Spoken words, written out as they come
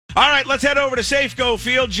All right, let's head over to Safeco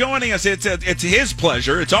Field. Joining us, it's his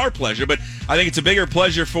pleasure. It's our pleasure, but I think it's a bigger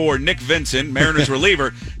pleasure for Nick Vincent, Mariners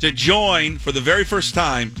reliever, to join for the very first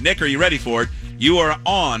time. Nick, are you ready for it? You are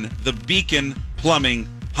on the Beacon Plumbing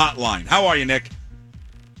Hotline. How are you, Nick?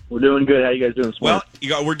 We're doing good. How you guys doing this morning?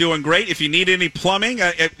 Well, we're doing great. If you need any plumbing,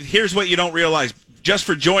 here's what you don't realize. Just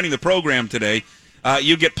for joining the program today,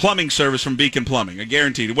 you get plumbing service from Beacon Plumbing. I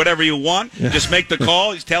guarantee you. Whatever you want, just make the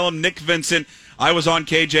call. Just tell them Nick Vincent, I was on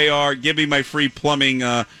KJR. Give me my free plumbing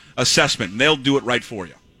assessment, and they'll do it right for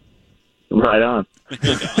you. Right on.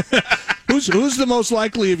 Who's the most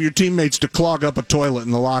likely of your teammates to clog up a toilet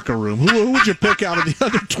in the locker room? Who would you pick out of the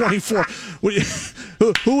other 24?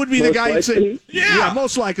 Who would be the guy you'd say? Yeah,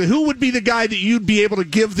 most likely. Who would be the guy that you'd be able to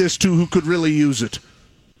give this to who could really use it?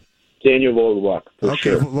 Daniel Vogelbach, for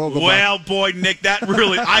sure. Vogelbach. Well, boy, Nick, that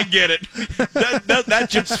really, I get it. That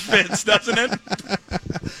just fits, doesn't it?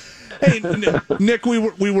 Hey, Nick, we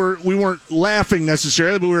weren't laughing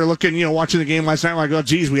necessarily, but we were looking, watching the game last night. We're like, oh,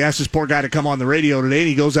 geez, we asked this poor guy to come on the radio today, and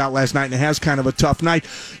he goes out last night and has kind of a tough night.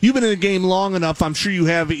 You've been in the game long enough. I'm sure you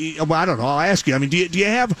have. Well, I don't know. I'll ask you. I mean, do you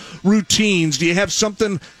have routines? Do you have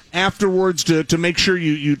something afterwards to make sure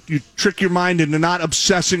you trick your mind into not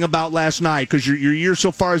obsessing about last night? Because your year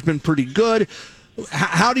so far has been pretty good.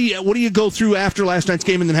 What do you go through after last night's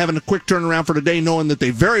game and then having a quick turnaround for today, knowing that they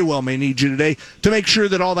very well may need you today, to make sure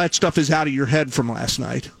that all that stuff is out of your head from last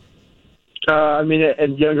night? I mean,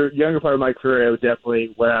 and younger part of my career, it was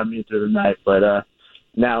definitely what I mean through the night. But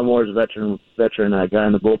now more as a veteran guy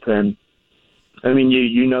in the bullpen. I mean,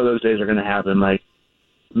 you know those days are going to happen. Like,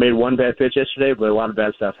 made one bad pitch yesterday, but a lot of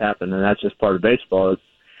bad stuff happened, and that's just part of baseball.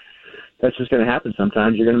 That's just going to happen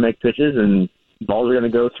sometimes. You're going to make pitches, and balls are going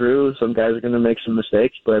to go through. Some guys are going to make some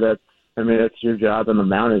mistakes, but that's your job on the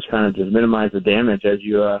mound, is kind of just minimize the damage as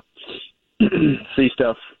you see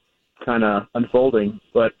stuff kind of unfolding.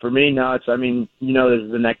 But for me, no,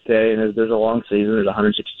 there's the next day, and there's a long season. There's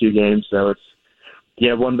 162 games, so you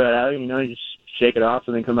have one bad outing, you just shake it off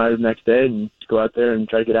and then come out the next day and go out there and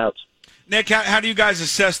try to get outs. Nick, how do you guys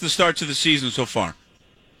assess the starts of the season so far?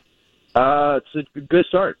 It's a good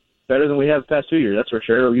start. Better than we have the past 2 years, that's for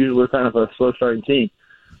sure. Usually we're kind of a slow-starting team.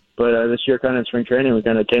 But this year, kind of in spring training, we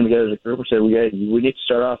kind of came together as a group and said, we need to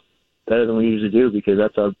start off better than we usually do, because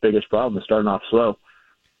that's our biggest problem, is starting off slow.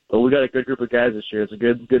 But we got a good group of guys this year. It's a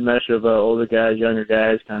good mesh of older guys, younger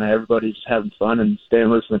guys, kind of everybody's just having fun and staying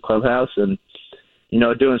loose in the clubhouse and,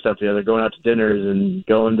 doing stuff together, going out to dinners and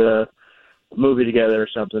going to a movie together or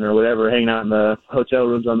something or whatever, hanging out in the hotel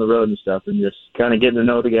rooms on the road and stuff, and just kind of getting to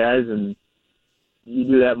know the guys. And you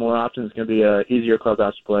do that more often, it's going to be an easier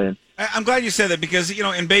clubhouse to play in. I'm glad you said that, because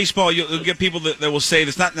in baseball you'll get people that will say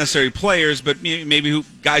it's not necessarily players, but maybe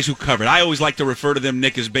guys who cover it. I always like to refer to them,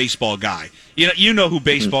 Nick, as baseball guy. You know who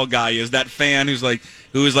baseball guy is, that fan who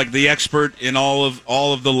is like the expert in all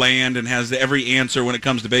of the land and has every answer when it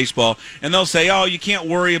comes to baseball. And they'll say, oh, you can't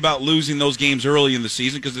worry about losing those games early in the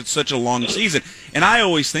season because it's such a long season. And I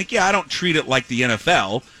always think, I don't treat it like the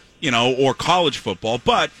NFL, or college football,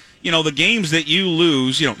 but the games that you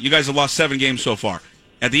lose, you guys have lost 7 games so far.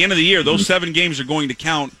 At the end of the year, those 7 games are going to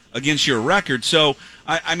count against your record. So,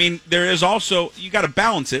 there is also, you got to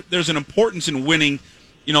balance it. There's an importance in winning,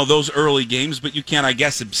 those early games, but you can't, I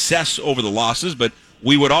guess, obsess over the losses. But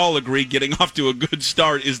we would all agree getting off to a good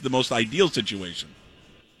start is the most ideal situation.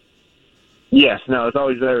 Yes, no, it's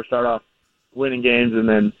always better to start off winning games and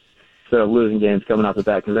then instead of losing games coming off the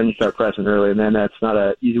bat, because then you start pressing early, and then that's not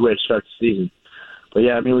an easy way to start the season. But,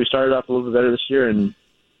 we started off a little bit better this year, and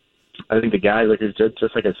I think the guys,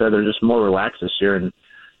 just like I said, they're just more relaxed this year, and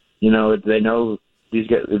they know these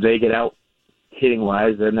guys, if they get out hitting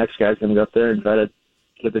wise, the next guy's going to go up there and try to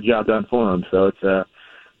get the job done for them. So it's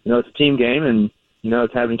it's a team game, and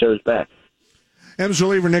it's having each other's back. M's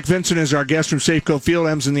reliever Nick Vincent is our guest from Safeco Field.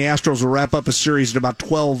 M's and the Astros will wrap up a series at about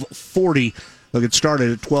 12:40. They'll get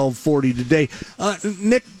started at 12:40 today.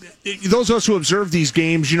 Nick, those of us who observe these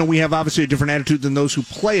games, we have obviously a different attitude than those who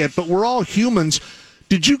play it, but we're all humans.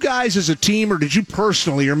 Did you guys as a team, or did you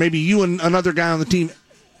personally, or maybe you and another guy on the team,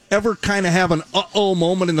 ever kind of have an uh-oh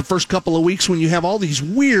moment in the first couple of weeks when you have all these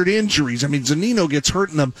weird injuries? I mean, Zunino gets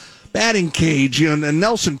hurt in the batting cage, and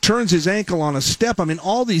Nelson turns his ankle on a step. I mean,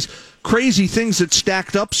 all these crazy things that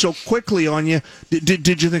stacked up so quickly on you. Did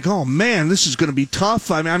you think, oh man, this is going to be tough?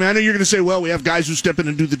 I mean, I know you're going to say, well, we have guys who step in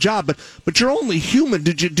and do the job, but you're only human.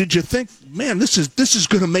 Did you think, man, this is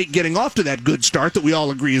going to make getting off to that good start that we all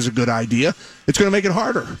agree is a good idea? It's going to make it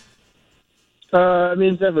harder.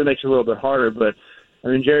 It definitely makes it a little bit harder, but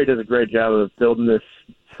Jerry does a great job of building this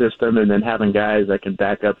system and then having guys that can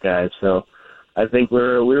back up guys. So I think we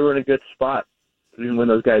were in a good spot even when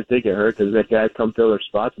those guys did get hurt, because that guys come fill their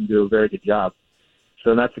spots and do a very good job.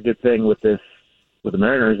 So that's a good thing with the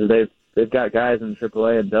Mariners is they've got guys in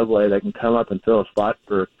AAA and AA that can come up and fill a spot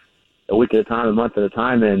for a week at a time, a month at a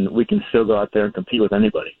time, and we can still go out there and compete with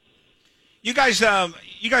anybody. You guys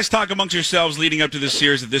talk amongst yourselves leading up to this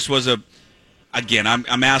series that this was again,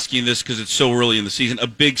 I'm asking this because it's so early in the season, a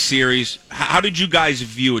big series. How did you guys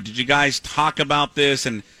view it? Did you guys talk about this,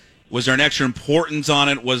 and was there an extra importance on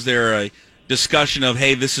it? Was there a discussion of,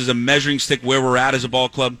 hey, this is a measuring stick where we're at as a ball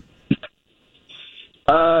club?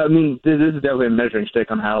 I mean, this is definitely a measuring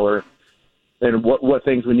stick on how we're and what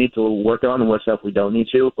things we need to work on and what stuff we don't need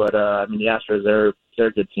to. But I mean, the Astros, they're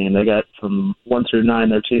a good team. They got from 1 through 9,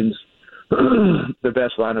 their team's the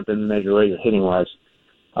best lineup in the major league hitting wise.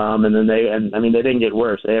 And then they didn't get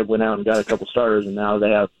worse. They went out and got a couple starters, and now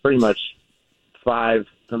they have pretty much 5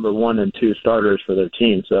 number 1 and 2 starters for their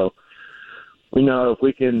team. So we know if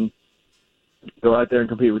we can go out there and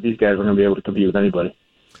compete with these guys, we're going to be able to compete with anybody.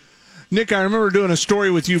 Nick, I remember doing a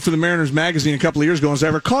story with you for the Mariners magazine a couple of years ago. As I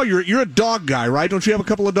recall, you're a dog guy, right? Don't you have a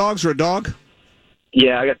couple of dogs or a dog?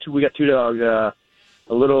 Yeah, we got 2 dogs. A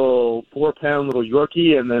little 4-pound little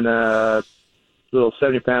Yorkie, and then a little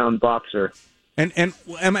 70-pound boxer. And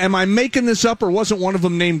am I making this up, or wasn't one of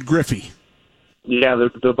them named Griffey? Yeah,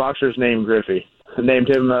 the boxer's named Griffey. I named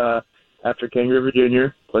him after Ken Griffey Jr.,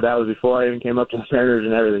 but that was before I even came up to the Mariners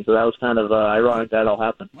and everything. So that was kind of ironic that all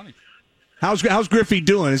happened. How's Griffey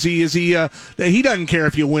doing? Is he he doesn't care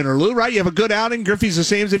if you win or lose, right? You have a good outing. Griffey's the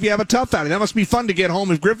same as if you have a tough outing. That must be fun to get home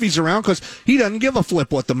if Griffey's around because he doesn't give a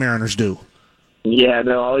flip what the Mariners do. Yeah,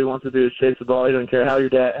 no, all he wants to do is chase the ball. He doesn't care how your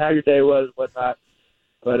day was, whatnot.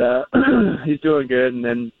 But he's doing good. And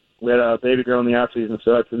then we had a baby girl in the off season,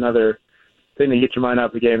 so that's another thing to get your mind out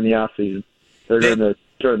of the game in the off season or during the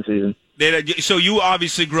season. So you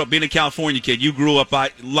obviously grew up being a California kid. You grew up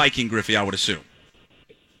liking Griffey, I would assume.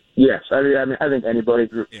 Yes, I mean, I think anybody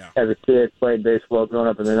as a kid playing baseball growing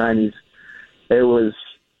up in the '90s, it was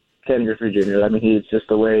Ken Griffey Jr. I mean, he's just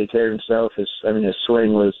the way he carried himself. His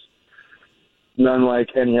swing was none like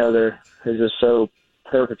any other. It's just so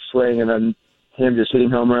perfect swing, and then him just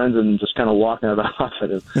hitting home runs and just kind of walking out off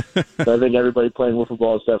at him. So I think everybody playing wiffle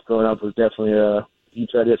ball and stuff growing up was definitely you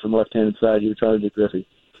tried to hit from the left-handed side, you were trying to do Griffey.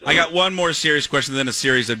 I got one more serious question, then a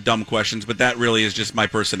series of dumb questions, but that really is just my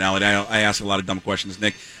personality. I ask a lot of dumb questions,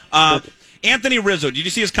 Nick. Anthony Rizzo, did you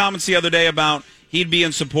see his comments the other day about he'd be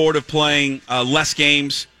in support of playing less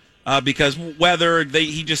games because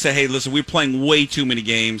he just said, hey, listen, we're playing way too many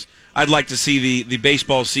games. I'd like to see the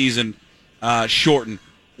baseball season shortened.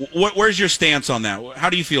 Where's your stance on that? How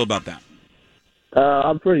do you feel about that?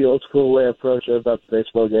 I'm pretty old school way of approach about the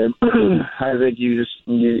baseball game. I think you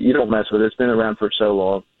don't mess with it. It's been around for so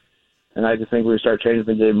long. And I just think when we start changing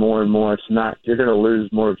the game more and more, you're going to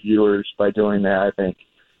lose more viewers by doing that, I think.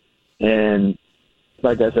 And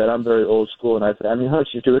like I said, I'm very old school, and I mean,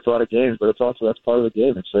 you do it's a lot of games, but that's part of the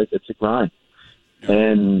game. It's a grind.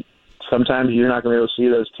 And sometimes you're not going to be able to see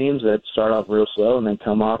those teams that start off real slow and then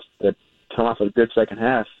come off a good second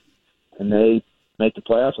half, and they make the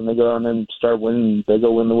playoffs and they go on and start winning. They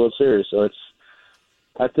go win the World Series. So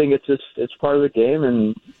I think it's part of the game,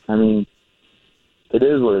 and I mean, it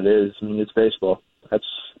is what it is. I mean, it's baseball.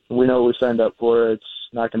 We know what we signed up for. It's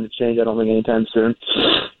not going to change, I don't think, anytime soon.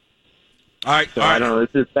 All right. So I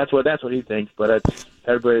don't know. That's what he thinks, but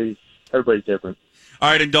everybody's different. All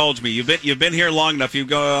right, indulge me. You've been here long enough. You've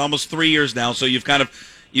got almost 3 years now, so you've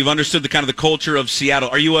understood the culture of Seattle.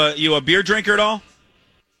 Are you a beer drinker at all?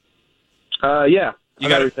 Yeah. You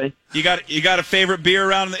got everything. You got a favorite beer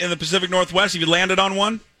around in the Pacific Northwest? Have you landed on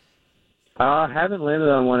one? I haven't landed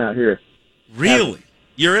on one out here. Really?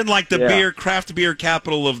 You're in the craft beer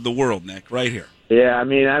capital of the world, Nick, right here. Yeah, I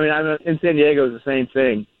mean, I'm in San Diego is the same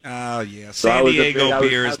thing. Oh yeah, San Diego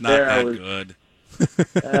beer is not that good.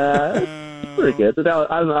 Pretty good.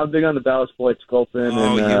 I'm big on the Ballast Point Sculpin.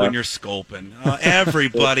 Oh, you and your Sculpin.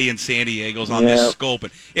 Everybody in San Diego's on this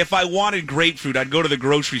Sculpin. If I wanted grapefruit, I'd go to the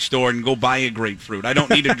grocery store and go buy a grapefruit. I don't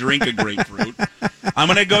need to drink a grapefruit. I'm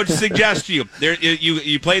going to go suggest to you.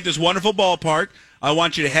 You play at this wonderful ballpark. I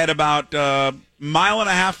want you to head about a mile and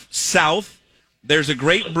a half south. There's a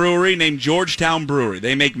great brewery named Georgetown Brewery.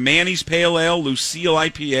 They make Manny's Pale Ale, Lucille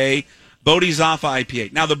IPA, Bodhisattva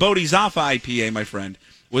IPA. Now, the Bodhisattva IPA, my friend,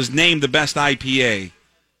 was named the best IPA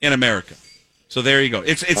in America. So there you go.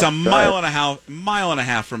 It's a mile and a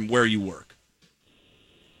half from where you work.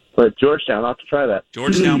 But Georgetown, I'll have to try that.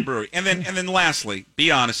 Georgetown Brewery. And then lastly,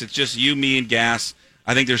 be honest, it's just you, me, and Gas.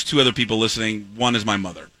 I think there's 2 other people listening. One is my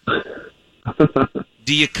mother.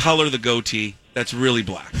 Do you color the goatee? that's really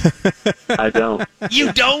black? I don't.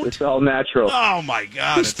 You don't? It's all natural. Oh, my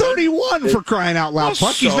God. He's 31 for crying out loud,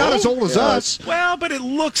 Puck. He's not as old as us. Well, but it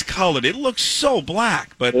looks colored. It looks so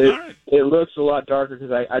black. But all right. It looks a lot darker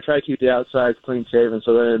because I try to keep the outsides clean shaven,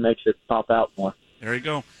 so then it makes it pop out more. There you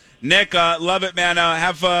go. Nick, love it, man.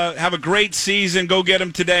 Have a great season. Go get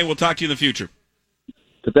him today. We'll talk to you in the future.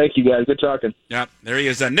 So thank you, guys. Good talking. Yeah, there he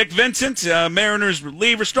is. Nick Vincent, Mariners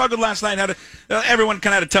reliever, struggled last night. Everyone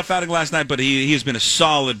kind of had a tough outing last night, but he has been a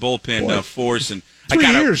solid bullpen force. And 3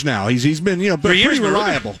 years now. He's been pretty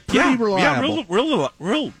reliable. Pretty reliable. Yeah,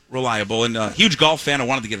 real reliable. And huge golf fan. I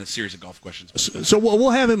wanted to get a series of golf questions. So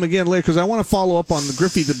we'll have him again later because I want to follow up on the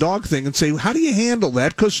Griffey the dog thing and say, how do you handle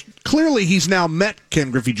that? Because clearly he's now met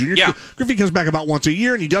Ken Griffey Jr. Yeah. Griffey comes back about once a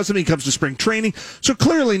year, and he does it. He comes to spring training. So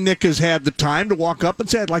clearly Nick has had the time to walk up and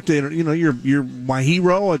say, I'd like to, you're my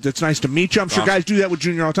hero. It's nice to meet you. I'm sure guys do that with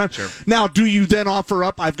Junior all the time. Sure. Now, do you then offer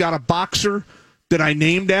up, I've got a boxer that I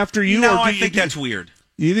named after you? No, or I think that's weird.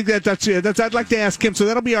 You think that's I'd like to ask him. So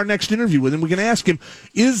that'll be our next interview with him. We can ask him,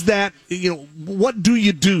 is that, what do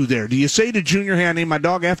you do there? Do you say to Junior, hey, I named my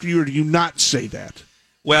dog after you, or do you not say that?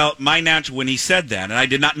 Well, when he said that, and I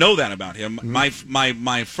did not know that about him,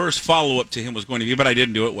 my first follow-up to him was going to be, but I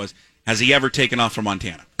didn't do it, was, has he ever taken off from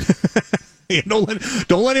Montana? Don't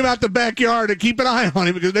let him out the backyard and keep an eye on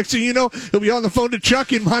him, because next thing you know, he'll be on the phone to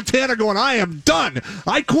Chuck in Montana going, I am done.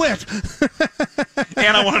 I quit.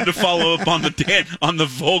 And I wanted to follow up on the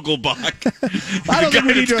Vogelbach. I don't think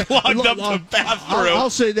we need to clogged up the bathroom. I'll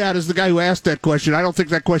say that as the guy who asked that question. I don't think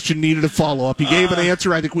that question needed a follow-up. He gave an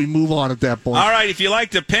answer. I think we move on at that point. All right, if you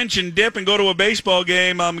like to pinch and dip and go to a baseball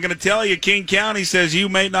game, I'm going to tell you, King County says you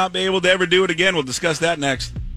may not be able to ever do it again. We'll discuss that next.